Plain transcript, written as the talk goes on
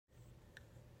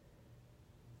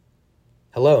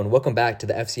Hello and welcome back to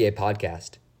the FCA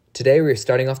podcast. Today we are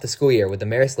starting off the school year with the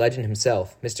Marist legend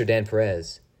himself, Mr. Dan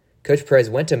Perez. Coach Perez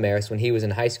went to Marist when he was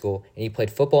in high school and he played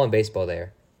football and baseball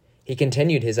there. He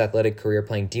continued his athletic career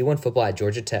playing D1 football at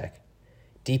Georgia Tech.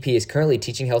 DP is currently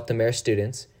teaching health to Marist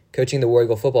students, coaching the War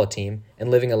Eagle football team,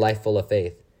 and living a life full of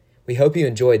faith. We hope you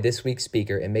enjoyed this week's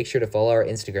speaker and make sure to follow our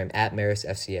Instagram at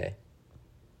MaristFCA.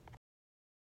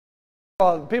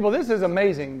 Well, people, this is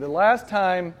amazing. The last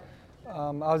time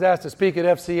I was asked to speak at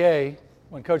FCA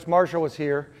when Coach Marshall was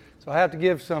here, so I have to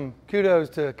give some kudos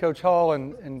to Coach Hall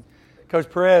and Coach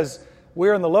Perez.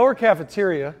 We're in the lower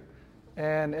cafeteria,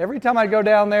 and every time I go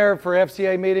down there for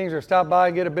FCA meetings or stop by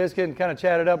and get a biscuit and kind of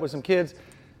chat it up with some kids,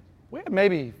 we have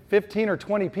maybe 15 or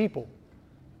 20 people.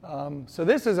 So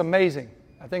this is amazing.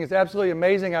 I think it's absolutely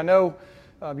amazing. I know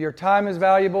your time is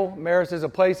valuable. Marist is a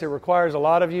place that requires a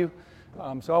lot of you.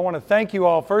 So I want to thank you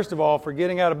all, first of all, for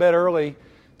getting out of bed early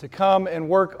to come and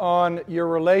work on your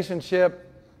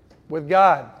relationship with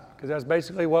God, because that's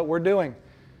basically what we're doing.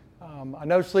 I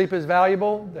know sleep is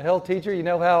valuable. The health teacher, you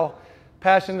know how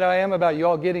passionate I am about you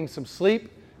all getting some sleep.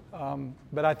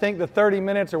 But I think the 30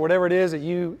 minutes or whatever it is that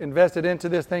you invested into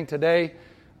this thing today,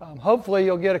 hopefully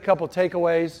you'll get a couple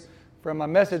takeaways from my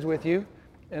message with you,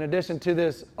 in addition to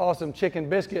this awesome chicken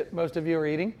biscuit most of you are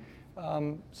eating.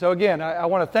 So again, I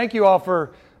want to thank you all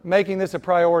for making this a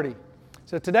priority.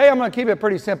 So today I'm going to keep it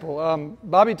pretty simple.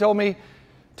 Bobby told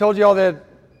you all that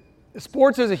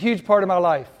sports is a huge part of my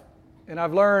life. And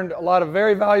I've learned a lot of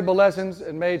very valuable lessons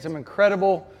and made some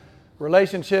incredible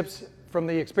relationships from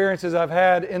the experiences I've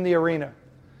had in the arena.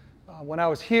 When I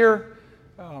was here,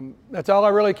 that's all I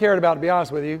really cared about, to be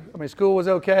honest with you. I mean, school was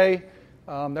okay.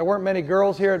 There weren't many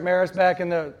girls here at Marist back in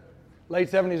the late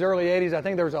 70s, early 80s. I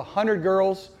think there was 100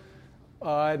 girls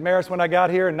at Marist when I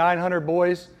got here and 900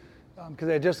 boys because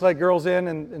they had just let girls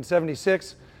in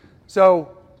 76.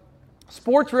 So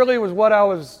sports really was what I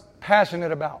was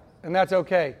passionate about, and that's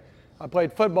okay. I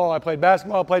played football, I played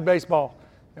basketball, I played baseball.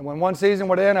 And when one season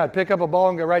would end, I'd pick up a ball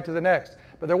and go right to the next.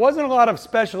 But there wasn't a lot of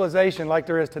specialization like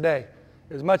there is today.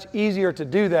 It was much easier to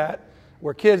do that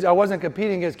where I wasn't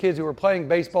competing against kids who were playing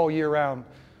baseball year-round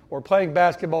or playing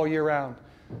basketball year-round.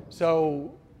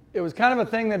 So it was kind of a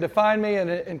thing that defined me,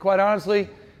 and quite honestly,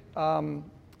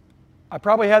 I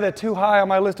probably had that too high on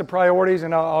my list of priorities,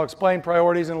 and I'll explain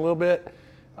priorities in a little bit.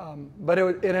 But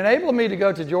it enabled me to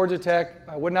go to Georgia Tech.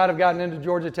 I would not have gotten into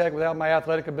Georgia Tech without my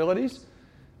athletic abilities.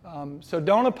 So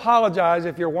don't apologize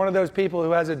if you're one of those people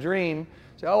who has a dream.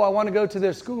 Say, I want to go to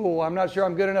this school. I'm not sure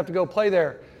I'm good enough to go play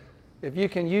there. If you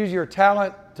can use your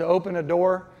talent to open a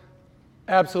door,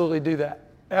 absolutely do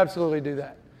that. Absolutely do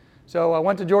that. So I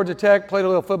went to Georgia Tech, played a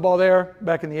little football there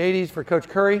back in the 80s for Coach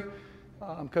Curry.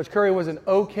 Coach Curry was an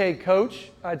okay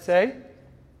coach, I'd say,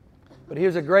 but he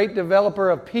was a great developer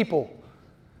of people.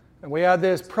 And we had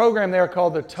this program there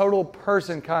called the Total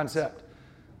Person Concept,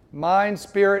 mind,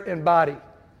 spirit, and body.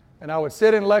 And I would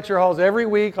sit in lecture halls every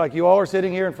week, like you all are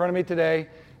sitting here in front of me today,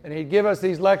 and he'd give us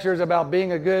these lectures about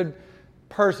being a good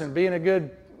person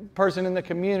in the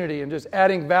community, and just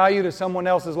adding value to someone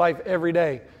else's life every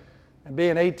day. And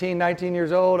being 18, 19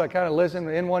 years old, I kind of listen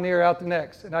in one ear, out the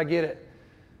next, and I get it.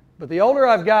 But the older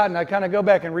I've gotten, I kind of go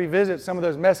back and revisit some of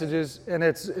those messages, and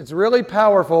it's really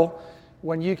powerful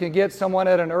when you can get someone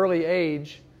at an early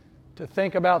age to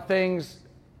think about things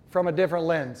from a different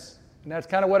lens. And that's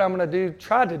kind of what I'm going to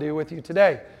try to do with you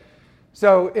today.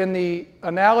 So in the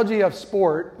analogy of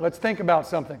sport, let's think about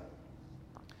something.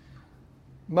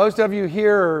 Most of you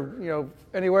here are,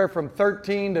 anywhere from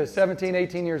 13 to 17,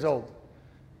 18 years old.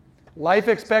 Life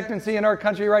expectancy in our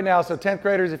country right now, so 10th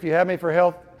graders, if you have me for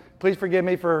health, please forgive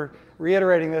me for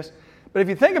reiterating this. But if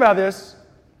you think about this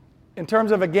in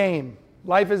terms of a game,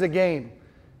 life is a game.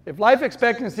 If life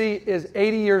expectancy is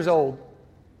 80 years old,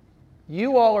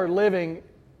 you all are living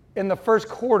in the first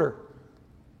quarter.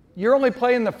 You're only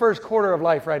playing the first quarter of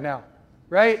life right now,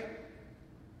 right?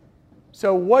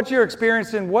 So what you're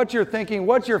experiencing, what you're thinking,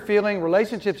 what you're feeling,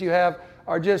 relationships you have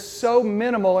are just so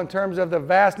minimal in terms of the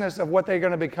vastness of what they're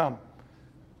going to become.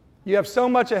 You have so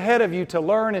much ahead of you to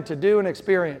learn and to do and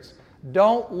experience.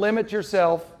 Don't limit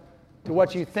yourself to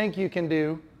what you think you can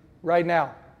do right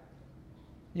now.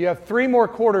 You have 3 more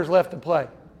quarters left to play.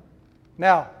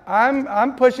 Now,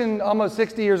 I'm pushing almost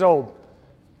 60 years old.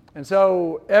 And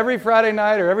so every Friday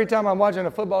night or every time I'm watching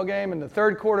a football game and the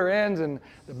third quarter ends and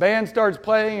the band starts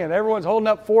playing and everyone's holding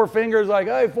up 4 fingers like,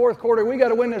 hey, fourth quarter, we got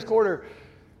to win this quarter.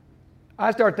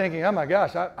 I start thinking, oh my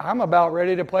gosh, I'm about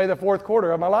ready to play the fourth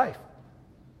quarter of my life.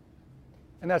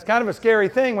 And that's kind of a scary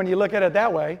thing when you look at it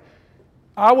that way.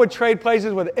 I would trade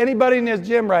places with anybody in this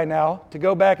gym right now to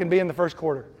go back and be in the first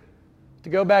quarter, to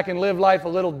go back and live life a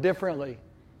little differently.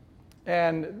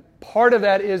 And part of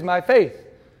that is my faith.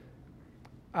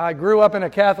 I grew up in a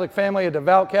Catholic family, a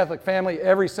devout Catholic family.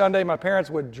 Every Sunday, my parents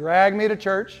would drag me to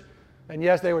church. And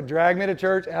yes, they would drag me to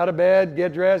church, out of bed,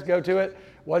 get dressed, go to it.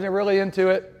 Wasn't really into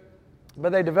it.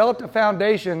 But they developed a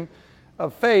foundation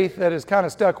of faith that has kind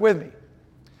of stuck with me.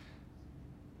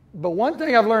 But one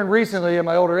thing I've learned recently in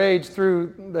my older age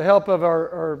through the help of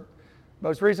our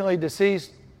most recently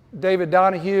deceased David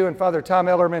Donahue and Father Tom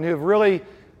Ellerman, who have really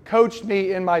coached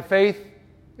me in my faith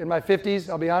in my 50s,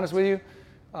 I'll be honest with you.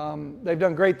 They've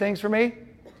done great things for me.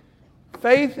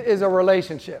 Faith is a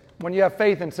relationship when you have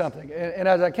faith in something. And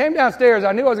as I came downstairs,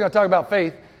 I knew I was going to talk about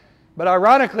faith. But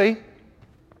ironically,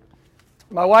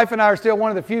 my wife and I are still one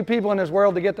of the few people in this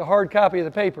world to get the hard copy of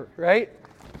the paper, right?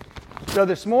 So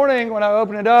this morning when I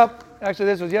opened it up, actually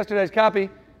this was yesterday's copy,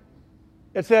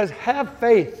 it says, have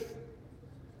faith.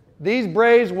 These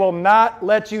Braves will not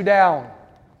let you down.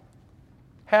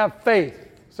 Have faith.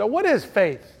 So what is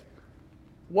faith?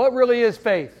 What really is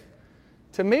faith?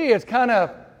 To me, it's kind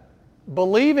of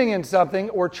believing in something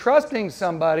or trusting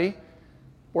somebody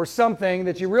or something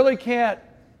that you really can't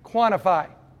quantify.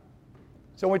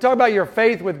 So when we talk about your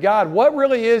faith with God, what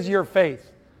really is your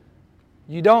faith?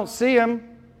 You don't see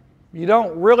Him. You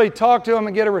don't really talk to Him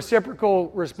and get a reciprocal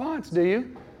response, do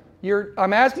you?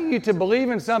 I'm asking you to believe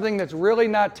in something that's really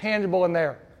not tangible in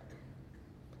there.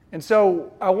 And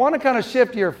so I want to kind of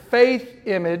shift your faith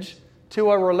image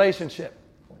to a relationship.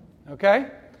 Okay?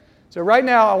 So right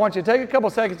now, I want you to take a couple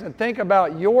seconds and think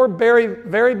about your very,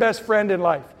 very best friend in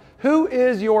life. Who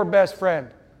is your best friend?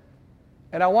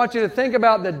 And I want you to think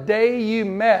about the day you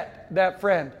met that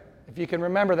friend, if you can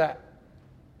remember that.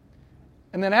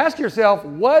 And then ask yourself,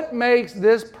 what makes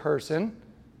this person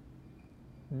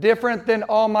different than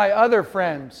all my other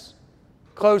friends?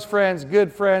 Close friends,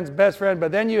 good friends, best friend,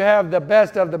 but then you have the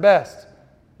best of the best.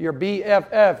 Your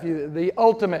BFF, the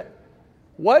ultimate.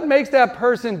 What makes that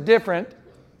person different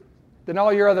than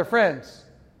all your other friends?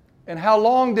 And how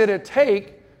long did it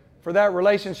take for that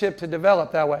relationship to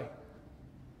develop that way?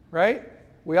 Right?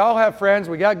 We all have friends.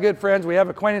 We got good friends. We have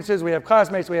acquaintances. We have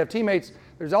classmates. We have teammates.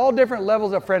 There's all different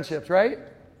levels of friendships, right?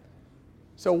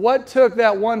 So what took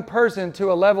that one person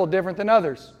to a level different than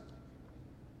others?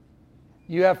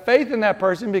 You have faith in that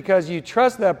person because you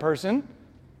trust that person.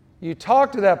 You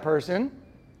talk to that person.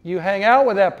 You hang out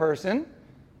with that person.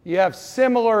 You have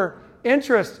similar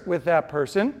interests with that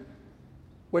person,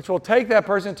 which will take that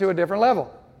person to a different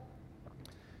level.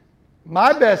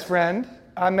 My best friend,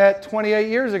 I met 28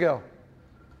 years ago.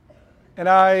 And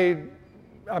I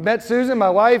met Susan, my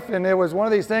wife, and it was one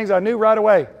of these things I knew right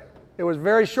away. It was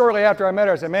very shortly after I met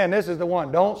her. I said, man, this is the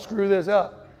one. Don't screw this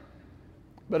up.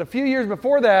 But a few years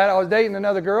before that, I was dating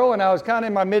another girl, and I was kind of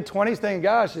in my mid-20s thinking,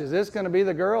 gosh, is this going to be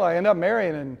the girl I end up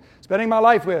marrying and spending my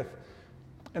life with?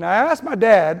 And I asked my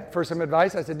dad for some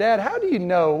advice. I said, Dad, how do you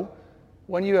know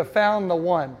when you have found the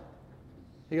one?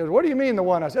 He goes, what do you mean the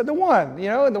one? I said, the one,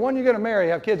 the one you're going to marry,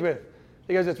 have kids with.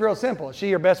 He goes, it's real simple. Is she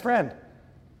your best friend?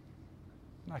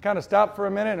 I kind of stopped for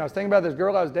a minute, and I was thinking about this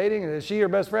girl I was dating, and is she your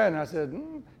best friend? And I said,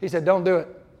 He said, don't do it.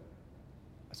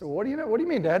 I said, well, what do you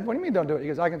mean, Dad? What do you mean don't do it? He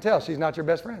goes, I can tell she's not your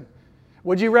best friend.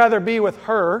 Would you rather be with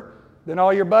her than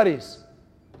all your buddies?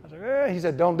 I said, He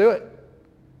said, don't do it.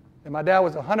 And my dad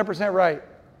was 100% right.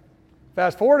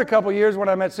 Fast forward a couple years when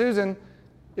I met Susan,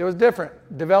 it was different,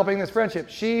 developing this friendship.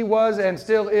 She was and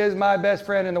still is my best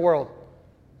friend in the world.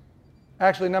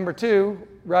 Actually, number 2,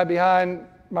 right behind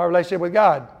my relationship with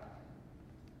God.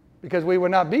 Because we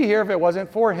would not be here if it wasn't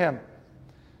for Him.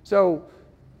 So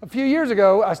a few years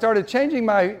ago, I started changing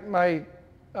my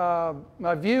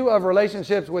view of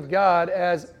relationships with God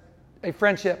as a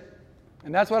friendship.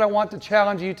 And that's what I want to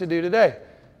challenge you to do today.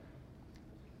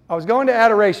 I was going to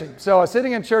adoration. So I was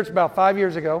sitting in church about 5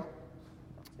 years ago,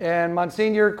 and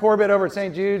Monsignor Corbett over at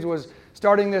St. Jude's was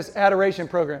starting this adoration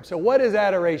program. So what is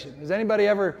adoration? Has anybody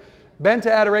ever been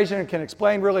to adoration and can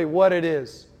explain really what it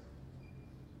is?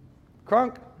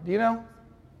 Crunk, do you know?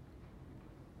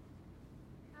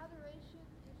 Adoration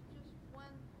is just when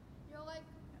you're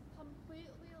completely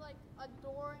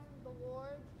adoring the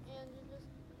Lord and you're just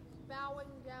bowing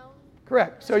down.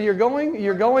 Correct. So you're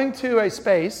going to a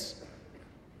space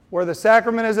where the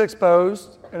sacrament is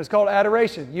exposed, and it's called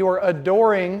adoration. You are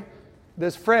adoring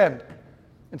this friend.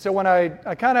 And so when I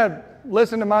kind of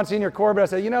listened to Monsignor Corbett, I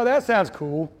said, that sounds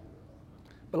cool.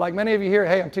 But like many of you here,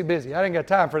 hey, I'm too busy. I didn't got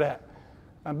time for that.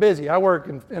 I'm busy. I work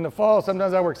in the fall.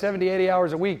 Sometimes I work 70, 80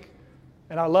 hours a week.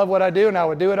 And I love what I do, and I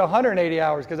would do it 180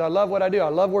 hours because I love what I do. I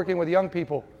love working with young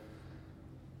people.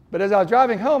 But as I was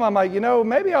driving home, I'm like,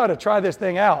 maybe I ought to try this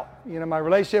thing out. My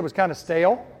relationship was kind of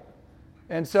stale.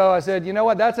 And so I said, you know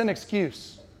what? That's an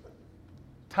excuse.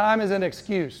 Time is an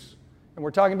excuse. And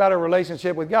we're talking about a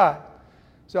relationship with God.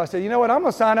 So I said, you know what? I'm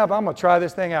going to sign up. I'm going to try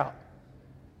this thing out.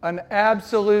 An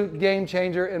absolute game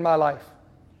changer in my life.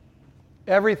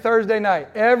 Every Thursday night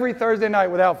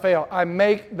without fail, I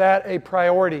make that a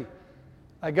priority.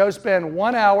 I go spend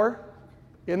 1 hour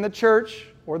in the church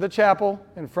or the chapel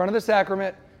in front of the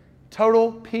sacrament,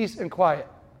 total peace and quiet.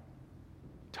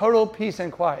 Total peace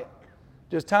and quiet.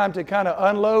 Just time to kind of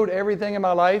unload everything in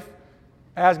my life,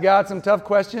 ask God some tough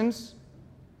questions.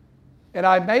 And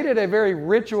I made it a very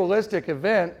ritualistic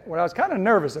event where I was kind of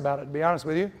nervous about it, to be honest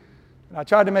with you. And I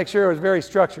tried to make sure it was very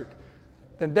structured.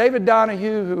 Then David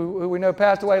Donahue, who we know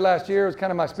passed away last year, was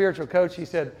kind of my spiritual coach. He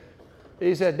said,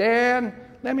 Dan,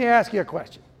 let me ask you a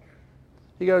question.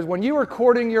 He goes, when you were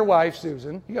courting your wife,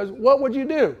 Susan, he goes, what would you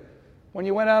do when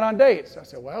you went out on dates? I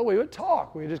said, well, we would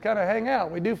talk. We would just kind of hang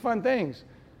out. We'd do fun things.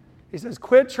 He says,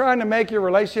 quit trying to make your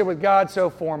relationship with God so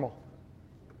formal.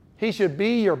 He should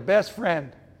be your best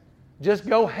friend. Just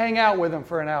go hang out with him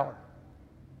for an hour.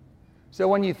 So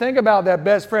when you think about that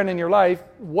best friend in your life,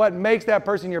 what makes that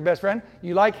person your best friend?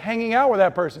 You like hanging out with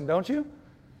that person, don't you?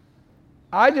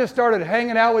 I just started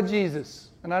hanging out with Jesus.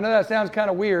 And I know that sounds kind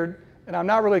of weird, and I'm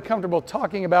not really comfortable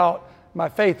talking about my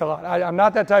faith a lot. I'm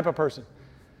not that type of person.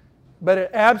 But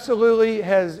it absolutely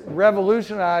has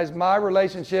revolutionized my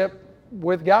relationship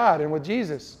with God and with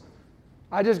Jesus.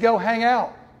 I just go hang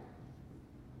out.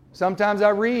 Sometimes I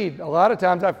read. A lot of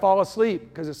times I fall asleep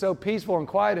because it's so peaceful and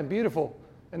quiet and beautiful.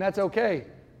 And that's okay.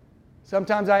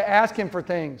 Sometimes I ask him for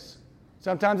things.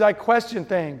 Sometimes I question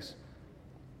things.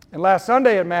 And last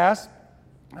Sunday at Mass,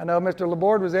 I know Mr.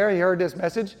 Laborde was there. He heard this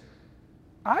message.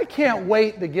 I can't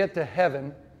wait to get to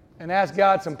heaven and ask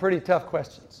God some pretty tough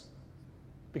questions.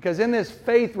 Because in this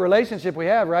faith relationship we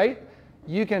have, right,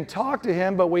 you can talk to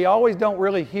him, but we always don't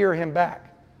really hear him back.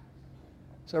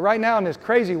 So right now in this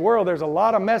crazy world, there's a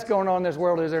lot of mess going on in this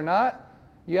world, is there not?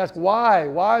 You ask why?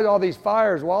 Why all these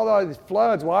fires? Why all these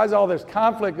floods? Why is all this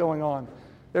conflict going on?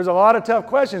 There's a lot of tough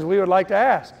questions we would like to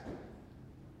ask.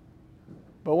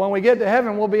 But when we get to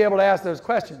heaven, we'll be able to ask those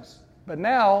questions. But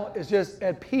now it's just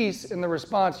at peace in the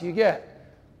response you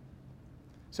get.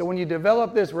 So when you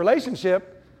develop this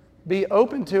relationship, be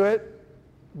open to it,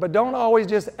 but don't always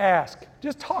just ask.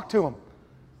 Just talk to them.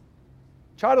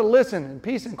 Try to listen in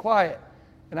peace and quiet.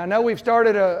 And I know we've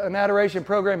started an adoration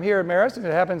program here at Marist, and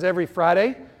it happens every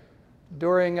Friday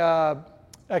during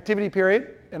activity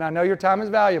period. And I know your time is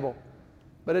valuable,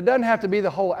 but it doesn't have to be the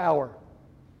whole hour.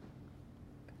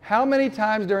 How many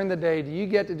times during the day do you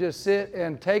get to just sit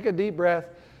and take a deep breath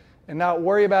and not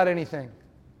worry about anything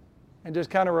and just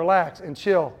kind of relax and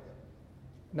chill?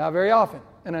 Not very often.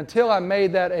 And until I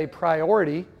made that a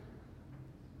priority,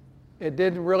 it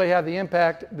didn't really have the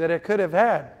impact that it could have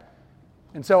had.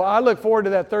 And so I look forward to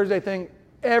that Thursday thing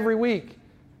every week.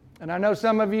 And I know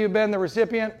some of you have been the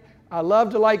recipient. I love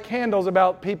to light candles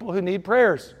about people who need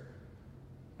prayers.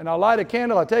 And I'll light a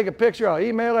candle, I'll take a picture, I'll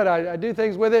email it, I do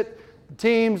things with it.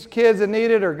 Teams, kids that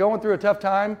need it are going through a tough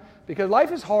time because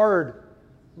life is hard.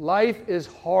 Life is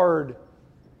hard.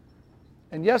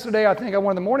 And yesterday, I think on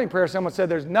one of the morning prayers, someone said,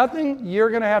 there's nothing you're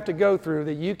going to have to go through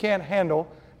that you can't handle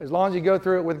as long as you go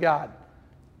through it with God.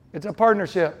 It's a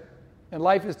partnership, and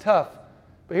life is tough.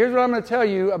 But here's what I'm going to tell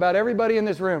you about everybody in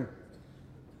this room.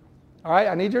 All right,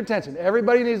 I need your attention.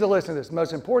 Everybody needs to listen to this. The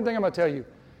most important thing I'm going to tell you,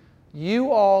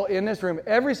 you all in this room,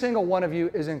 every single one of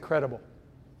you is incredible.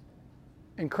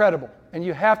 Incredible. And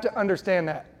you have to understand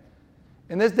that.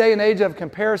 In this day and age of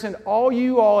comparison, all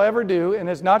you all ever do, and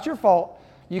it's not your fault,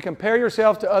 you compare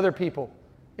yourself to other people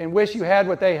and wish you had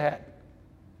what they had.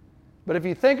 But if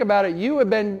you think about it, you have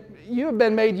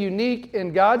been made unique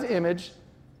in God's image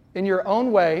in your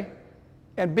own way.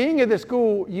 And being at this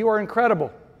school, you are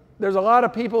incredible. There's a lot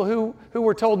of people who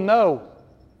were told no.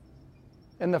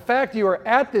 And the fact you are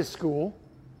at this school,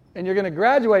 and you're going to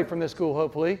graduate from this school,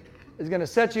 hopefully, is going to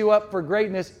set you up for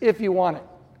greatness if you want it.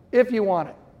 If you want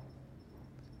it.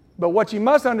 But what you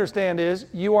must understand is,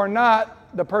 you are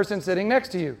not the person sitting next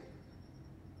to you.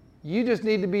 You just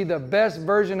need to be the best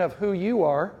version of who you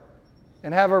are,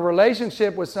 and have a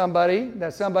relationship with somebody,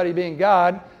 that somebody being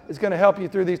God, is going to help you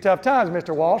through these tough times,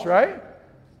 Mr. Walsh, right?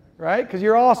 Right? Because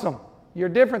you're awesome. You're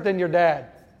different than your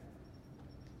dad.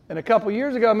 And a couple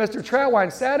years ago, Mr.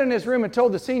 Troutwine sat in his room and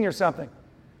told the seniors something.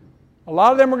 A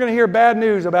lot of them were going to hear bad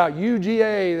news about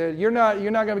UGA, that you're not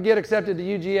going to get accepted to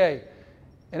UGA.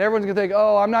 And everyone's going to think,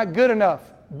 oh, I'm not good enough.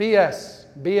 BS.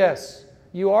 BS.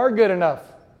 You are good enough.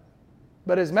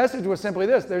 But his message was simply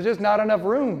this: there's just not enough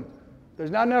room.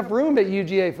 There's not enough room at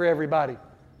UGA for everybody.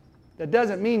 That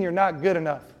doesn't mean you're not good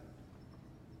enough.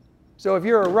 So if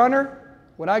you're a runner,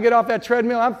 When I get off that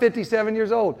treadmill, I'm 57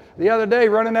 years old. The other day,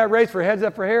 running that race for Heads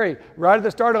Up for Harry, right at the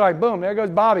starter line, boom, there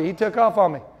goes Bobby. He took off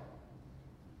on me.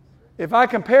 If I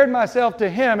compared myself to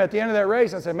him at the end of that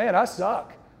race, I said, man, I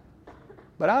suck.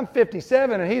 But I'm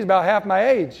 57 and he's about half my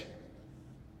age.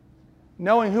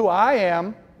 Knowing who I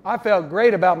am, I felt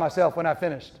great about myself when I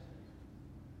finished.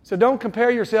 So don't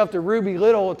compare yourself to Ruby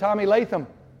Little or Tommy Latham.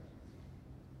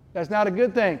 That's not a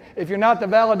good thing. If you're not the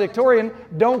valedictorian,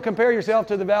 don't compare yourself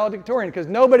to the valedictorian, because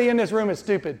nobody in this room is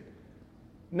stupid.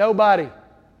 Nobody.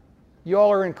 You all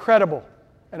are incredible.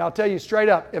 And I'll tell you straight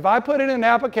up, if I put in an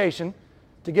application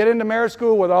to get into Marist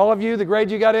School with all of you, the grades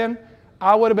you got in,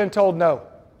 I would have been told no.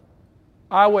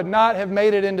 I would not have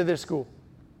made it into this school.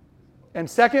 And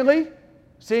secondly,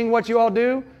 seeing what you all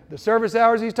do, the service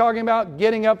hours he's talking about,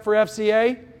 getting up for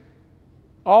FCA,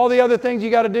 all the other things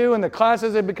you got to do, and the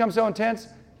classes have become so intense,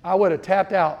 I would have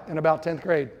tapped out in about 10th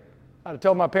grade. I'd have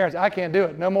told my parents, I can't do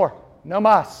it, no more, no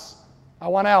mas. I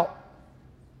want out.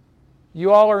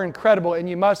 You all are incredible, and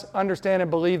you must understand and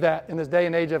believe that in this day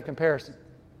and age of comparison.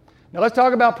 Now let's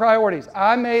talk about priorities.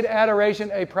 I made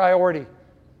adoration a priority.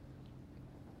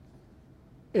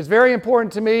 It's very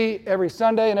important to me every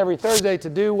Sunday and every Thursday to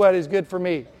do what is good for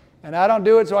me. And I don't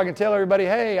do it so I can tell everybody,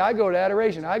 hey, I go to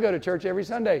adoration. I go to church every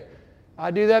Sunday.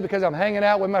 I do that because I'm hanging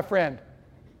out with my friend.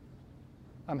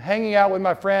 I'm hanging out with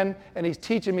my friend, and he's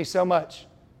teaching me so much.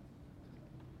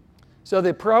 So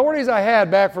the priorities I had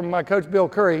back from my coach Bill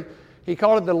Curry, he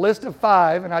called it the list of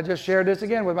 5, and I just shared this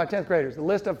again with my 10th graders, the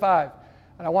list of 5.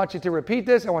 And I want you to repeat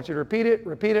this. I want you to repeat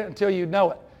it until you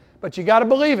know it. But you got to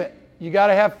believe it. You got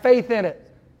to have faith in it.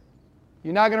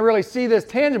 You're not going to really see this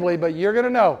tangibly, but you're going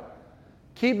to know.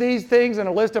 Keep these things in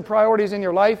a list of priorities in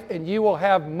your life, and you will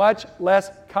have much less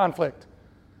conflict.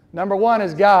 Number 1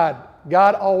 is God.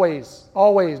 God always,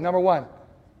 always, number 1.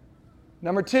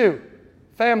 Number 2,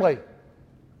 family.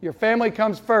 Your family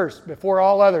comes first before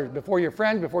all others, before your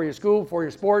friends, before your school, before your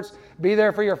sports. Be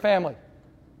there for your family.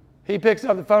 He picks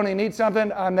up the phone, he needs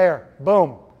something, I'm there.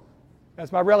 Boom.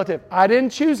 That's my relative. I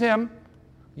didn't choose him.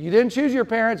 You didn't choose your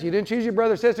parents. You didn't choose your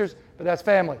brothers, sisters, but that's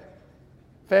family.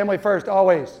 Family first,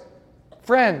 always.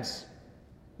 Friends.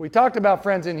 We talked about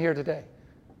friends in here today.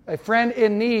 A friend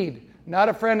in need, not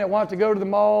a friend that wants to go to the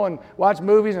mall and watch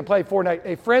movies and play Fortnite.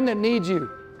 A friend that needs you.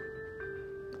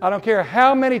 I don't care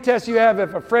how many tests you have.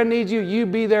 If a friend needs you, you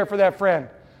be there for that friend.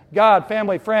 God,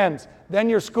 family, friends. Then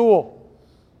your school.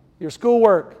 Your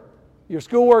schoolwork. Your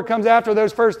schoolwork comes after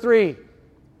those first 3.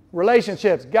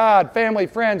 Relationships, God, family,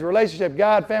 friends. Relationship,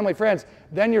 God, family, friends.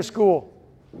 Then your school.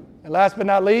 And last but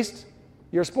not least,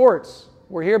 your sports.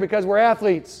 We're here because we're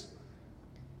athletes.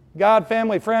 God,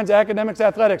 family, friends, academics,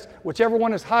 athletics. Whichever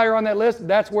one is higher on that list,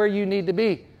 that's where you need to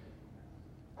be.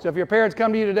 So if your parents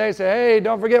come to you today and say, hey,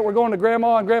 don't forget we're going to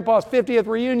Grandma and Grandpa's 50th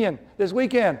reunion this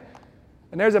weekend,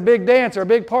 and there's a big dance or a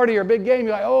big party or a big game,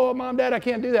 you're like, oh, Mom, Dad, I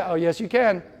can't do that. Oh, yes, you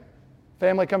can.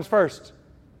 Family comes first.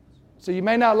 So you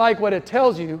may not like what it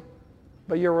tells you,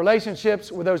 but your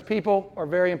relationships with those people are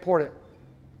very important.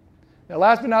 Now,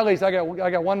 last but not least, I got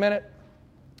 1 minute.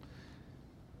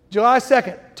 July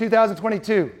 2nd,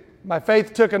 2022, my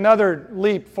faith took another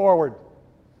leap forward.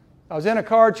 I was in a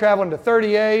car traveling to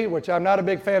 30A, which I'm not a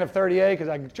big fan of 30A because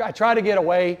I try to get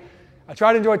away. I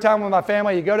try to enjoy time with my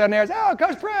family. You go down there and say, oh,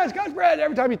 Coach Perez.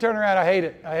 Every time you turn around, I hate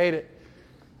it.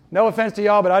 No offense to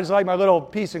y'all, but I just like my little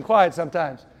peace and quiet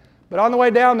sometimes. But on the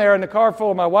way down there in the car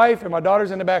full of my wife and my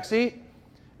daughter's in the back seat,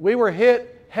 we were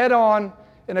hit head on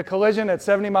in a collision at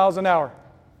 70 miles an hour.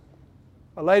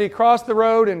 A lady crossed the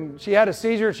road and she had a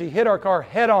seizure. She hit our car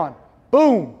head on.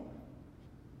 Boom!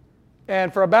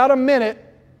 And for about a minute,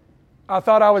 I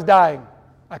thought I was dying.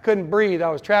 I couldn't breathe. I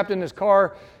was trapped in this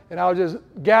car and I was just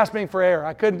gasping for air.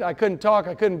 I couldn't talk.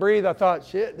 I couldn't breathe. I thought,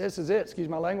 shit, this is it. Excuse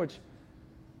my language.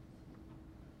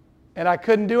 And I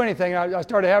couldn't do anything. I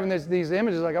started having these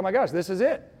images like, oh my gosh, this is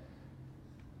it.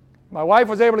 My wife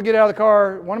was able to get out of the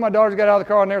car. One of my daughters got out of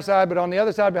the car on their side, but on the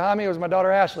other side behind me was my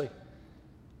daughter Ashley.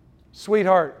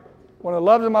 Sweetheart. One of the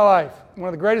loves of my life. One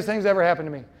of the greatest things that ever happened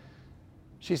to me.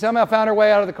 She somehow found her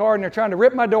way out of the car and they're trying to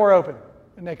rip my door open.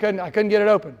 And I couldn't get it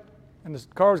open. And the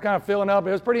car was kind of filling up.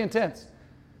 It was pretty intense.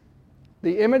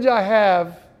 The image I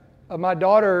have of my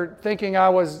daughter thinking I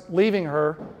was leaving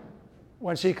her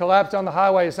when she collapsed on the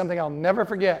highway is something I'll never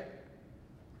forget.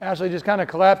 Ashley just kind of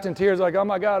collapsed in tears like, oh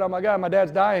my God, my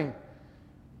dad's dying.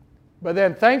 But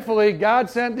then thankfully, God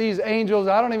sent these angels.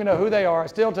 I don't even know who they are. I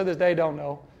still to this day don't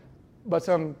know. But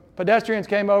some pedestrians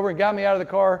came over and got me out of the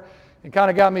car and kind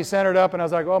of got me centered up. And I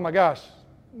was like, oh my gosh,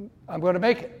 I'm going to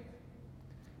make it.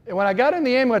 And when I got in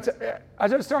the ambulance, I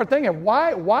just started thinking,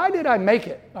 why did I make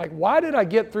it? Like, why did I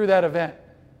get through that event?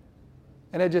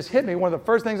 And it just hit me. One of the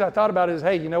first things I thought about is,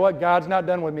 hey, you know what? God's not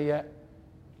done with me yet.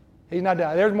 He's not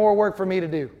done. There's more work for me to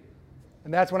do.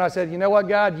 And that's when I said, you know what,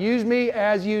 God? Use me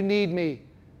as you need me.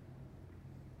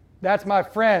 That's my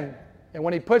friend. And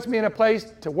when he puts me in a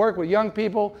place to work with young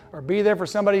people or be there for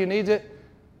somebody who needs it,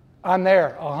 I'm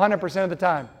there 100% of the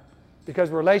time, because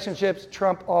relationships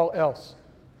trump all else.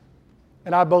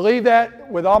 And I believe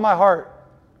that with all my heart.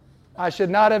 I should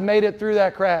not have made it through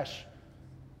that crash,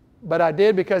 but I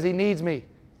did because he needs me.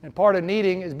 And part of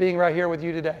needing is being right here with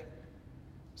you today.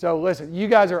 So listen, you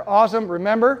guys are awesome.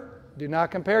 Remember, do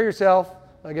not compare yourself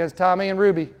against Tommy and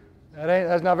Ruby.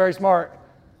 That's not very smart.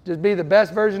 Just be the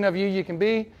best version of you can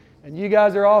be. And you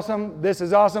guys are awesome. This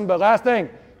is awesome. But last thing,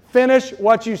 finish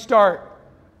what you start.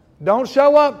 Don't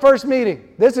show up first meeting.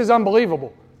 This is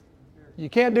unbelievable. You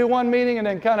can't do one meeting and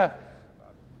then kind of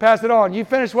pass it on. You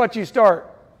finish what you start.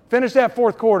 Finish that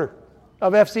fourth quarter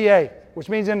of FCA, which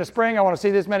means in the spring I want to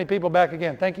see this many people back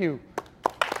again. Thank you.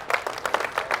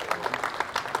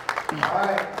 All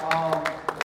right.